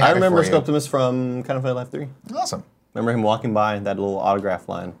cool. I'm very happy I remember for you. Scoptimus from Kind of Funny Life 3. Awesome. Remember him walking by, that little autograph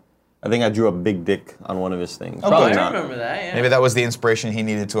line. I think I drew a big dick on one of his things. Oh, Probably good. I not. remember that, yeah. Maybe that was the inspiration he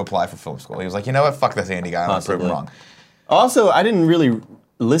needed to apply for film school. He was like, you know what? Fuck this Andy guy. I'm going to prove him Possibly. wrong. Also, I didn't really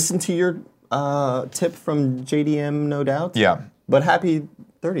listen to your tip from JDM, no doubt. Yeah. But happy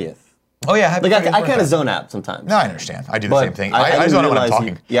 30th. Oh, yeah. Happy Like, 30th I kind birthday. of zone out sometimes. No, I understand. I do the But same thing. I just didn't don't know what I'm realize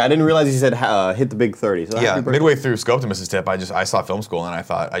talking. I didn't realize he said hit the big 30. So Yeah, happy birthday. midway through Scoptimus' tip, I saw film school and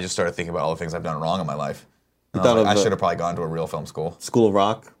I just started thinking about all the things I've done wrong in my life. And I was thought like, of I the- should have probably gone to a real film school. School of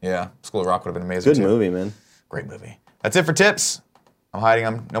Rock. Yeah, School of Rock would have been amazing Good too. movie, man. Great movie. That's it for tips. I'm hiding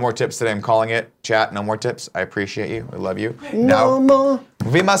them. No more tips today. I'm calling it. Chat, no more tips. I appreciate you. I love you. No more.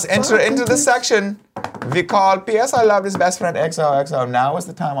 We must enter into the section we call P.S. I Love His Best Friend XOXO. Now is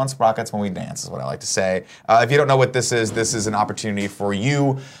the time on Sprockets when we dance, is what I like to say. If you don't know what this is an opportunity for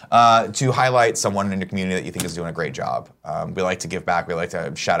you to highlight someone in your community that you think is doing a great job. We like to give back. We like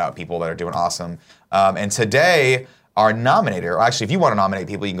to shout out people that are doing awesome. And today, our nominator, or actually, if you want to nominate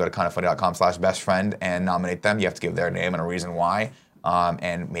people, you can go to kindoffunny.com/bestfriend and nominate them. You have to give their name and a reason why.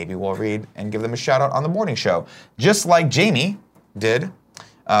 And maybe we'll read and give them a shout out on the morning show. Just like Jamie did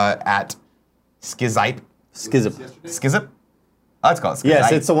at Skizip. Skizip. Skizip? Oh, let's call it Skizip.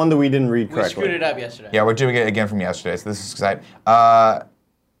 Yes, it's the one that we didn't read We correctly. screwed it up yesterday. Yeah, we're doing it again from yesterday, so this is Skizip.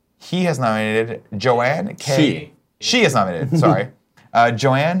 He has nominated Joanne K. She is nominated, sorry.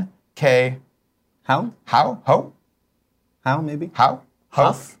 Joanne K. How? How? Ho? How, maybe? How?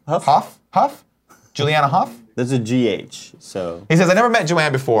 Huff? Huff? Huff? Huff? Juliana Huff? There's a GH, so. He says, I never met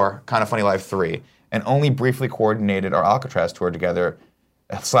Joanne before, Kind of Funny Life 3, and only briefly coordinated our Alcatraz tour together,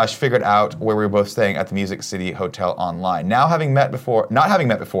 / figured out where we were both staying at the Music City Hotel online. Not having met before,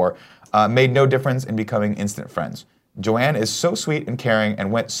 made no difference in becoming instant friends. Joanne is so sweet and caring and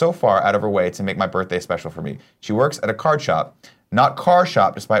went so far out of her way to make my birthday special for me. She works at a card shop, not car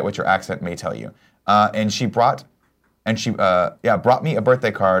shop, despite what your accent may tell you. And she brought me a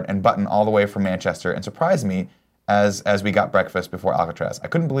birthday card and button all the way from Manchester and surprised me as we got breakfast before Alcatraz. I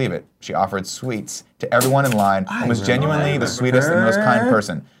couldn't believe it. She offered sweets to everyone in line and was genuinely the sweetest and most kind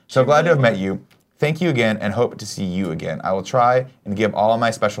person. So glad to have met you. Thank you again and hope to see you again. I will try and give all of my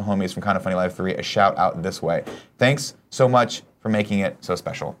special homies from Kinda Funny Live 3 a shout out this way. Thanks so much for making it so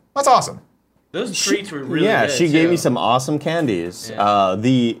special. That's awesome. Those treats were really good. she gave too. me some awesome candies. Yeah.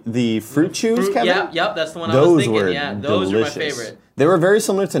 The fruit chews, Kevin? Yep, that's the one I Those was thinking. were Yeah, those are my delicious. favorite. They were very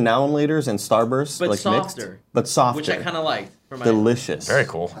similar to Now and Laters and Starburst, But like softer. mixed, but softer. Which I kind of liked. For my Delicious. Very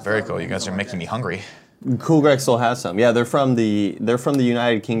cool. Very cool. You guys are making me hungry. Cool Greg still has some. Yeah, they're from the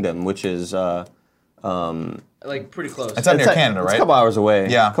United Kingdom, which is like pretty close. It's up near like- Canada, It's right? a couple hours away.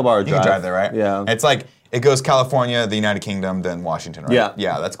 Yeah. couple hour You drive. can drive there, right? Yeah. It's like, it goes California, the United Kingdom, then Washington, right? Yeah.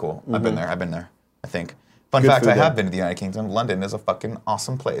 Yeah, that's cool. I've been there, I think. Fun Good fact, food I have there. been to the United Kingdom. London is a fucking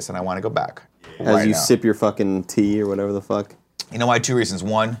awesome place, and I want to go back. As right you now. sip your fucking tea or whatever the fuck. You know why? 2 reasons.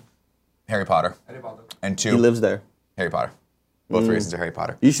 1, Harry Potter. Harry Potter. And 2, He lives there. Harry Potter. Both reasons are Harry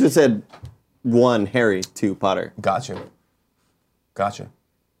Potter. You should have said 1 Harry, 2 Potter. Gotcha.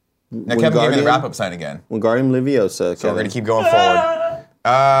 Now, Kevin gave me the wrap-up sign again. Wingardium Leviosa, So we're Kevin. going to keep going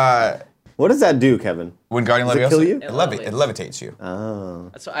forward. What does that do, Kevin? Wingardium Does it Leviosa? kill you? It levitates you.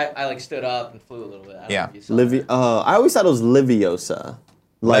 Oh. So I like stood up and flew a little bit. I don't Yeah. know if you saw that. I always thought it was Leviosa.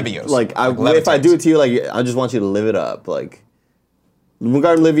 Leviosa. Like if I levitates. do it to you, like I just want you to live it up. Like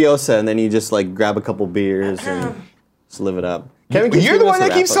Wingardium Leviosa, and then you just like grab a couple beers and just live it up. Kevin, keeps You're the giving us one a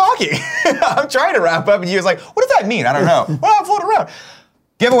that keeps wrap-up. talking. I'm trying to wrap up, and you're like, what does that mean? I don't know. Well, I'm floating around.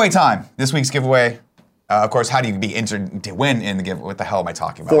 Giveaway time. This week's giveaway. Of course, how do you be entered to win in the giveaway? What the hell am I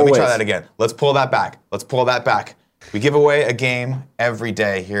talking about? 4 Let me try ways. that again. Let's pull that back. We give away a game every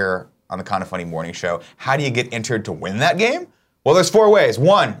day here on the Kinda Funny Morning Show. How do you get entered to win that game? Well, there's 4 ways.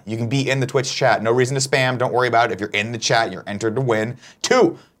 1, you can be in the Twitch chat. No reason to spam. Don't worry about it. If you're in the chat, you're entered to win.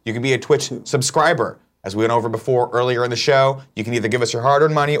 2, you can be a Twitch subscriber. As we went over before earlier in the show, you can either give us your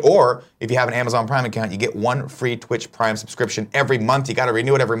hard-earned money, or if you have an Amazon Prime account, you get 1 free Twitch Prime subscription every month. You got to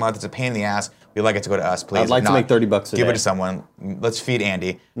renew it every month. It's a pain in the ass. We'd like it to go to us, please. I'd like If to not, make $30 a Give day. it to someone. Let's feed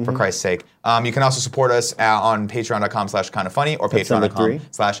Andy, for Christ's sake. You can also support us on patreon.com/kindafunny or That's number 3.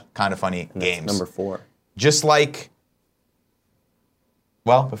 patreon.com/kindafunnygames. Number 4. Just like,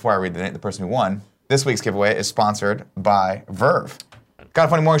 well, before I read the person who won, this week's giveaway is sponsored by Verve. Kinda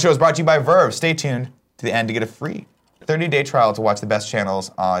Funny Morning Show is brought to you by Verve. Stay tuned to the end to get a free 30-day trial to watch the best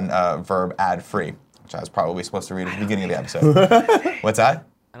channels on Verve ad-free, which I was probably supposed to read at the beginning of the episode. What's that?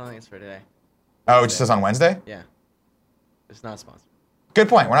 I don't think it's for today. Oh, it just says on Wednesday? Yeah. It's not sponsored. Good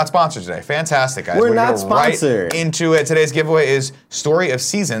point. We're not sponsored today. Fantastic, guys. We're gonna not go right sponsored. into it. Today's giveaway is Story of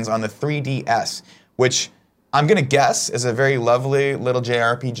Seasons on the 3DS, which I'm going to guess is a very lovely little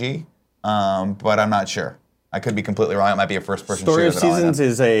JRPG, but I'm not sure. I could be completely wrong. It might be a first-person Story shooter. of that all I know. Seasons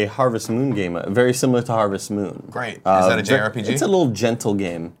is a Harvest Moon game, very similar to Harvest Moon. Great. Is that a JRPG? It's a little gentle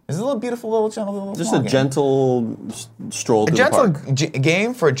game. It's a little beautiful, little gentle, little Just small a game. gentle stroll A through gentle the park.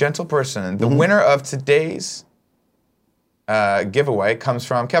 game for a gentle person. The winner of today's giveaway comes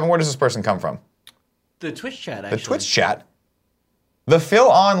from, Kevin, where does this person come from? The Twitch chat, The actually. Twitch chat. The Phil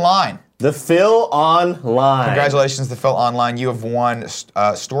Online. The Phil Online. Congratulations, The Phil Online. You have won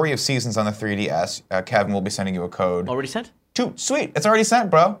Story of Seasons on the 3DS. Kevin will be sending you a code. Already sent? Sweet. It's already sent,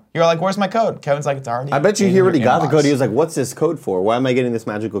 bro. You're like, where's my code? Kevin's like, it's already I bet you in he already your got the inbox. code. He was like, what's this code for? Why am I getting this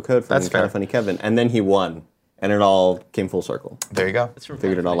magical code from That's Kinda fair. Funny Kevin? And then he won. And it all came full circle. There you go. It's from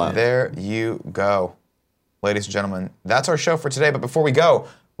Figured it all out. There you go. Ladies and gentlemen, that's our show for today. But before we go,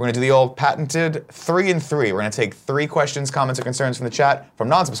 we're going to do the old patented 3 and 3. We're going to take 3 questions, comments, or concerns from the chat from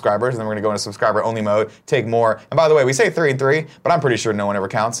non-subscribers, and then we're going to go into subscriber-only mode, take more. And by the way, we say 3 and 3, but I'm pretty sure no one ever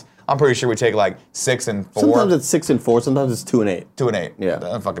counts. I'm pretty sure we take like 6 and 4. Sometimes it's 6 and 4. Sometimes it's 2 and 8. 2 and 8. Yeah.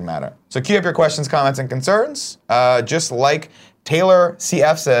 Doesn't fucking matter. So queue up your questions, comments, and concerns. Just like Taylor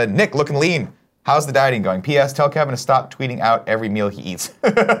CF said, Nick, looking lean. How's the dieting going? P.S. Tell Kevin to stop tweeting out every meal he eats.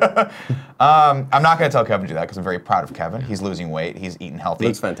 I'm not going to tell Kevin to do that because I'm very proud of Kevin. He's losing weight. He's eating healthy.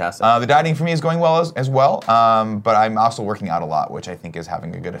 Looks fantastic. The dieting for me is going well as well, but I'm also working out a lot, which I think is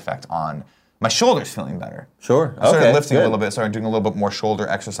having a good effect on my shoulders feeling better. Sure. I started Okay, lifting a good. little bit, started doing a little bit more shoulder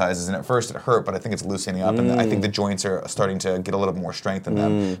exercises, and at first it hurt, but I think it's loosening up, and I think the joints are starting to get a little bit more strength in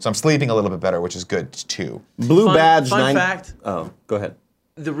them. So I'm sleeping a little bit better, which is good too. Blue Fun- badge fun 9. fact. Oh, go ahead.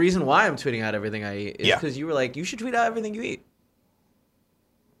 The reason why I'm tweeting out everything I eat is Yeah. because you were like, you should tweet out everything you eat.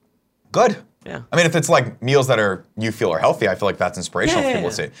 Good. Yeah. I mean, if it's like meals that are you feel are healthy, I feel like that's inspirational for people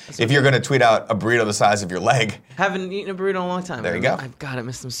to see. If you're going to tweet out a burrito the size of your leg, Haven't eaten a burrito in a long time. There you go. God, I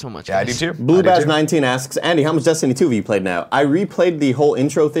miss them so much. yeah, I do guys. too. Blue I do Badge too. 19 asks, Andy, how much Destiny 2 have you played now? I replayed the whole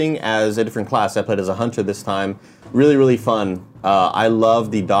intro thing as a different class. I played as a hunter this time. Really, really fun. I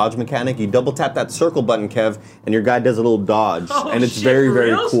love the dodge mechanic. You double tap that circle button, Kev, and your guy does a little dodge, Oh, and it's shit, very, for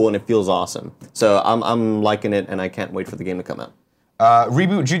very reals? cool, and it feels awesome. So I'm liking it, and I can't wait for the game to come out.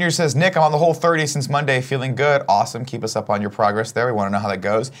 Reboot Junior says, Nick, I'm on the whole 30 since Monday, feeling good. Awesome. Keep us up on your progress there. We want to know how that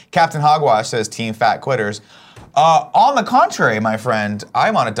goes. Captain Hogwash says, Team Fat Quitters. On the contrary, my friend,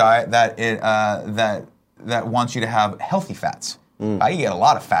 I'm on a diet that wants you to have healthy fats. I get a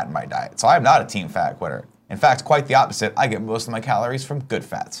lot of fat in my diet, so I'm not a Team Fat Quitter. In fact, quite the opposite. I get most of my calories from good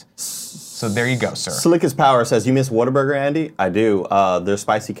fats. So there you go, sir. Slick as Power says, you miss Whataburger, Andy? I do. Their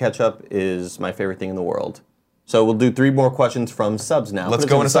spicy ketchup is my favorite thing in the world. So we'll do 3 more questions from subs now. Let's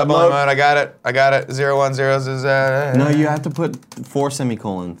go into sub mode. I got it. 010. No, you have to put 4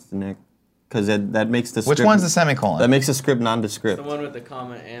 semicolons, Nick, because that makes the script... Which one's the semicolon? That makes the script nondescript. The one with the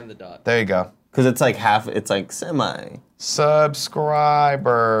comma and the dot. There you go. Because it's like half, it's like semi.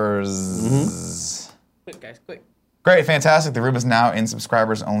 Subscribers. Quick, guys, quick. Great, fantastic. The room is now in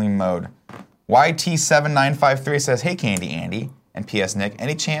subscribers only mode. YT7953 says, hey, Candy Andy and PS Nick,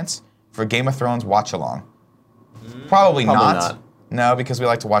 any chance for Game of Thrones watch along? Probably not. No, because we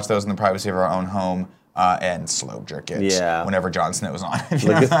like to watch those in the privacy of our own home and slow jerk it whenever Jon Snow's on.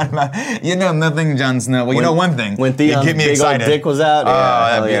 You know nothing, Jon Snow. Well, you know one thing. When Theon's get me big excited. old dick was out.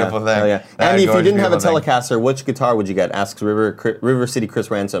 Oh, that beautiful thing. Hell yeah. That Andy, if you gorgeous, didn't have a beautiful thing. Telecaster, which guitar would you get? Asks River City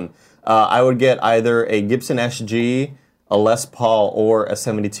Chris Ransom. I would get either a Gibson SG, a Les Paul, or a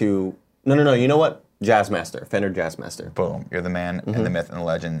 72. No. You know what? Jazzmaster. Fender Jazzmaster. Boom. You're the man and the myth and the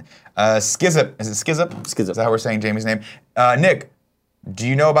legend. Skizup. Is it Skizup? Skizup. Is that how we're saying Jamie's name? Nick, do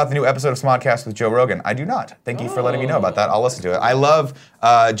you know about the new episode of Smodcast with Joe Rogan? I do not. Thank you for letting me know about that. I'll listen to it. I love,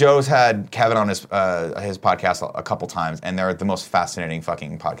 Joe's had Kevin on his podcast a couple times, and they're the most fascinating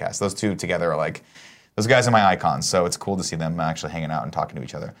fucking podcasts. Those two together are like, those guys are my icons, so it's cool to see them actually hanging out and talking to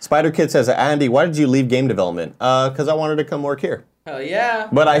each other. Spider Kid says, Andy, why did you leave game development? Because I wanted to come work here. Hell yeah.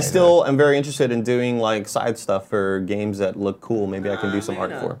 But I still am very interested in doing like side stuff for games that look cool. Maybe I can do some art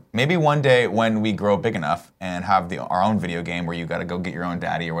for. Maybe one day when we grow big enough and have our own video game where you got to go get your own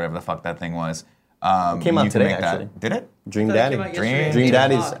daddy or whatever the fuck that thing was. Came out you can today, make that. actually. Did it? Dream I thought it Daddy. came out yesterday. Dream 8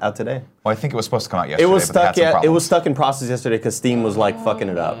 Daddy's o'clock. out today. Well, I think it was supposed to come out yesterday. It was but they had stuck. some Yeah, it problems. was stuck in process yesterday because Steam was like fucking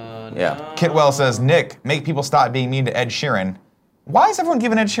it up. Yeah. Kitwell says, Nick, make people stop being mean to Ed Sheeran. Why is everyone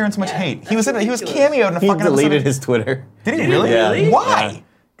giving Ed Sheeran so much hate? He was ridiculous. cameoed in a He fucking deleted episode. his Twitter. Did he really? Yeah. Why?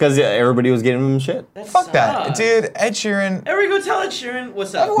 Because everybody was giving him shit. Fuck that, dude. Ed Sheeran. Everybody go tell Ed Sheeran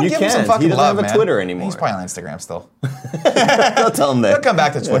what's up. Everyone You give him some can't. fucking He doesn't love, have a man. Twitter anymore. He's probably on Instagram still. Don't tell him that. He'll come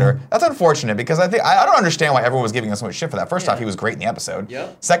back to Twitter. That's unfortunate because I don't understand why everyone was giving us so much shit for that. First off, he was great in the episode.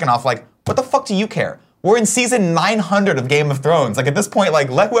 Yep. Second off, like, what the fuck do you care? We're in season 900 of Game of Thrones. Like, at this point, like,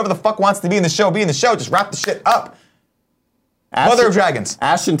 let whoever the fuck wants to be in the show be in the show. Just wrap the shit up. Mother of Dragons.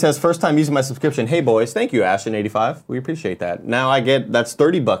 Ashton says, first time using my subscription. Hey boys, thank you, Ashton85. We appreciate that. Now that's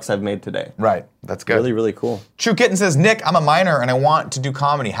 $30 I've made today. Right. That's good. Really, really cool. True Kitten says, Nick, I'm a minor and I want to do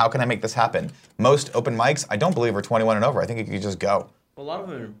comedy. How can I make this happen? Most open mics, I don't believe, are 21 and over. I think you could just go. A lot of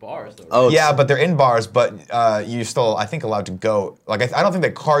them are in bars, though. Right? Oh, Yeah, but they're in bars, but you're still, I think, allowed to go. Like, I don't think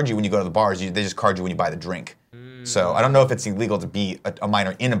they card you when you go to the bars. They just card you when you buy the drink. So I don't know if it's illegal to be a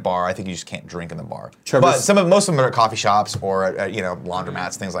minor in a bar. I think you just can't drink in the bar. Trevor's- But most of them are at coffee shops or at,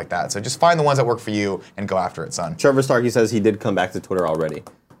 laundromats, things like that. So just find the ones that work for you and go after it, son. Trevor Starkey says he did come back to Twitter already.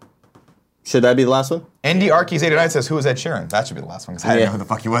 Should that be the last one? Andy Arkeys89 says, who is Ed Sheeran? That should be the last one, because I didn't know who the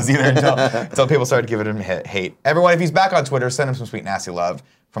fuck he was either until people started giving him hate. Everyone, if he's back on Twitter, send him some sweet, nasty love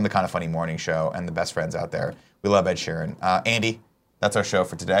from the Kind of Funny Morning Show and the best friends out there. We love Ed Sheeran. Andy, that's our show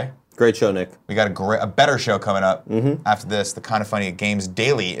for today. Great show, Nick. We got a better show coming up after this. The Kind of Funny Games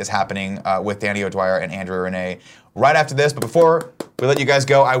Daily is happening with Danny O'Dwyer and Andrew Renee right after this. But before we let you guys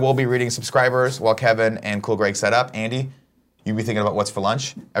go, I will be reading subscribers while Kevin and Cool Greg set up. Andy, you be thinking about what's for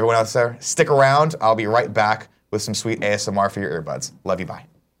lunch. Everyone else there, stick around. I'll be right back with some sweet ASMR for your earbuds. Love you, bye.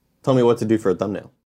 Tell me what to do for a thumbnail.